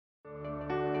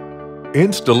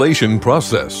Installation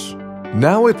process.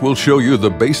 Now it will show you the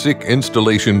basic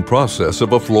installation process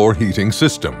of a floor heating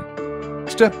system.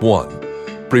 Step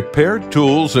 1. Prepare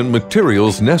tools and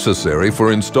materials necessary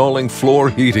for installing floor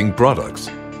heating products.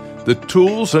 The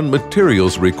tools and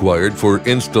materials required for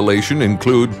installation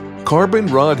include carbon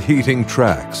rod heating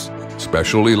tracks,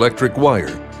 special electric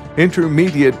wire,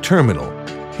 intermediate terminal,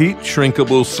 heat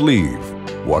shrinkable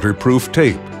sleeve, waterproof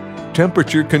tape,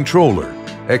 temperature controller,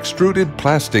 extruded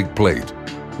plastic plate,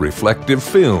 reflective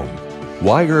film,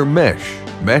 wire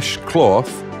mesh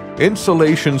cloth,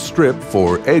 insulation strip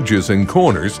for edges and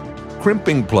corners,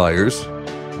 crimping pliers,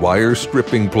 wire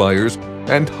stripping pliers,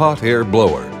 and hot air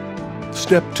blower.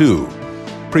 Step 2.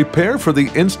 Prepare for the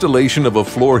installation of a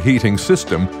floor heating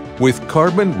system with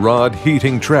carbon rod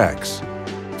heating tracks.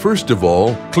 First of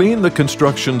all, clean the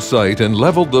construction site and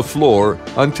level the floor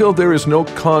until there is no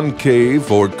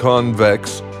concave or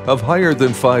convex of higher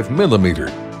than 5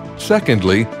 mm.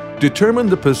 Secondly, determine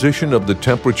the position of the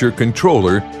temperature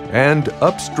controller and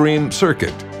upstream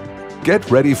circuit.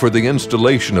 Get ready for the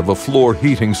installation of a floor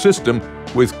heating system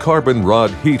with carbon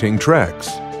rod heating tracks.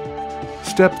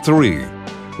 Step 3.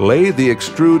 Lay the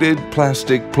extruded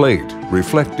plastic plate,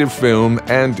 reflective film,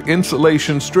 and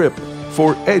insulation strip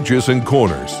for edges and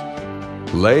corners.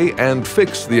 Lay and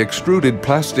fix the extruded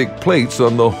plastic plates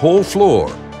on the whole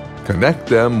floor. Connect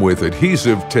them with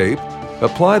adhesive tape.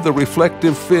 Apply the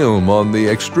reflective film on the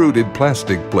extruded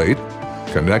plastic plate.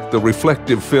 Connect the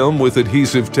reflective film with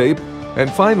adhesive tape. And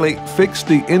finally, fix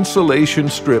the insulation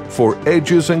strip for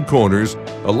edges and corners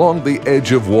along the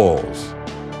edge of walls.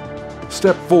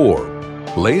 Step 4.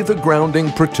 Lay the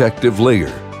grounding protective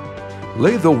layer.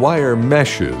 Lay the wire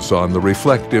meshes on the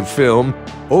reflective film,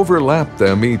 overlap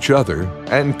them each other,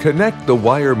 and connect the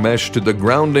wire mesh to the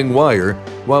grounding wire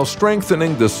while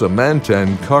strengthening the cement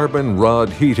and carbon rod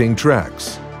heating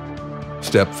tracks.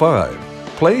 Step 5.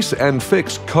 Place and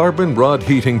fix carbon rod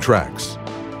heating tracks.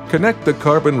 Connect the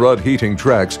carbon rod heating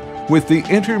tracks with the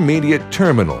intermediate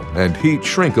terminal and heat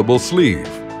shrinkable sleeve.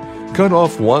 Cut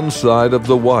off one side of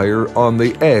the wire on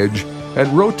the edge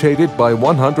and rotate it by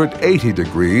 180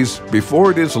 degrees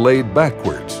before it is laid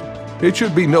backwards. It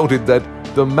should be noted that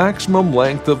the maximum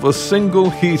length of a single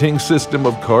heating system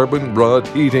of carbon rod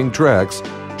heating tracks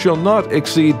shall not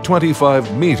exceed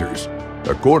 25 meters,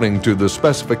 according to the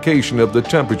specification of the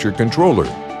temperature controller.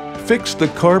 Fix the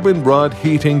carbon rod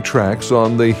heating tracks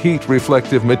on the heat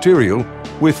reflective material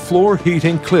with floor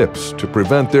heating clips to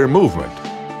prevent their movement.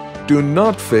 Do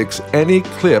not fix any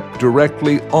clip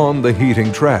directly on the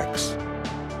heating tracks.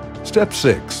 Step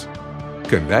 6.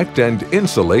 Connect and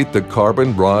insulate the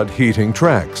carbon rod heating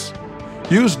tracks.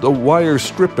 Use the wire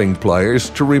stripping pliers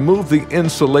to remove the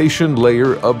insulation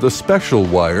layer of the special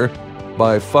wire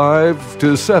by 5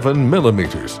 to 7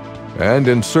 millimeters and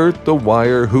insert the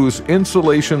wire whose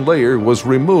insulation layer was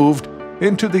removed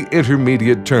into the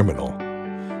intermediate terminal.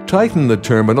 Tighten the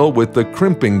terminal with the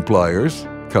crimping pliers,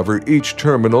 cover each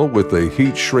terminal with a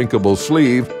heat shrinkable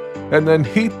sleeve, and then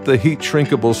heat the heat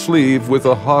shrinkable sleeve with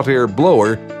a hot air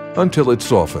blower until it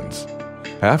softens.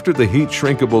 After the heat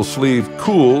shrinkable sleeve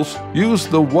cools, use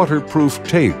the waterproof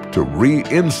tape to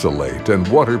re-insulate and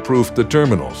waterproof the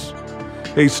terminals.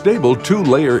 A stable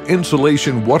 2-layer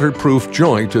insulation waterproof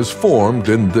joint is formed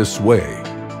in this way.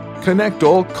 Connect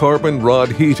all carbon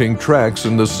rod heating tracks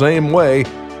in the same way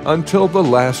until the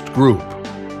last group.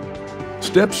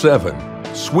 Step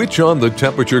 7. Switch on the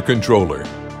temperature controller.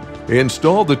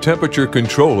 Install the temperature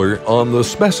controller on the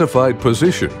specified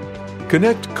position.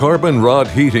 Connect carbon rod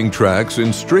heating tracks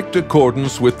in strict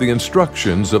accordance with the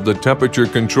instructions of the temperature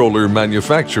controller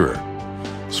manufacturer.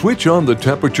 Switch on the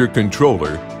temperature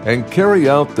controller and carry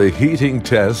out the heating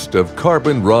test of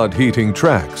carbon rod heating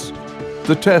tracks.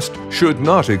 The test should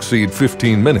not exceed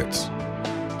 15 minutes.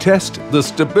 Test the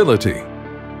stability.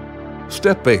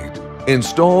 Step 8.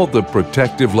 Install the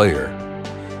protective layer.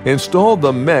 Install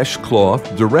the mesh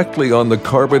cloth directly on the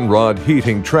carbon rod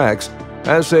heating tracks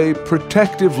as a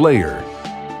protective layer.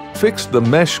 Fix the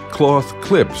mesh cloth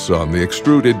clips on the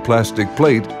extruded plastic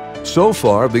plate. So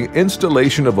far, the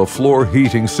installation of a floor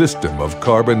heating system of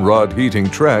carbon rod heating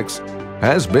tracks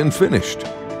has been finished.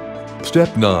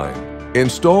 Step 9.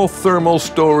 Install thermal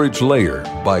storage layer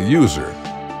by user.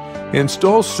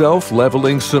 Install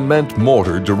self-leveling cement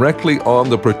mortar directly on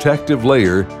the protective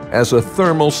layer as a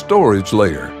thermal storage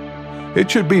layer. It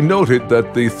should be noted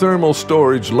that the thermal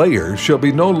storage layer shall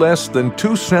be no less than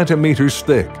 2 centimeters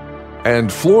thick, and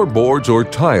floorboards or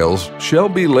tiles shall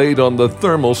be laid on the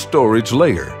thermal storage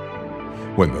layer.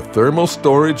 When the thermal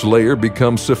storage layer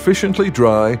becomes sufficiently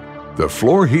dry, the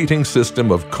floor heating system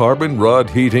of carbon rod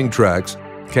heating tracks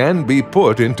can be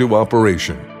put into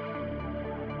operation.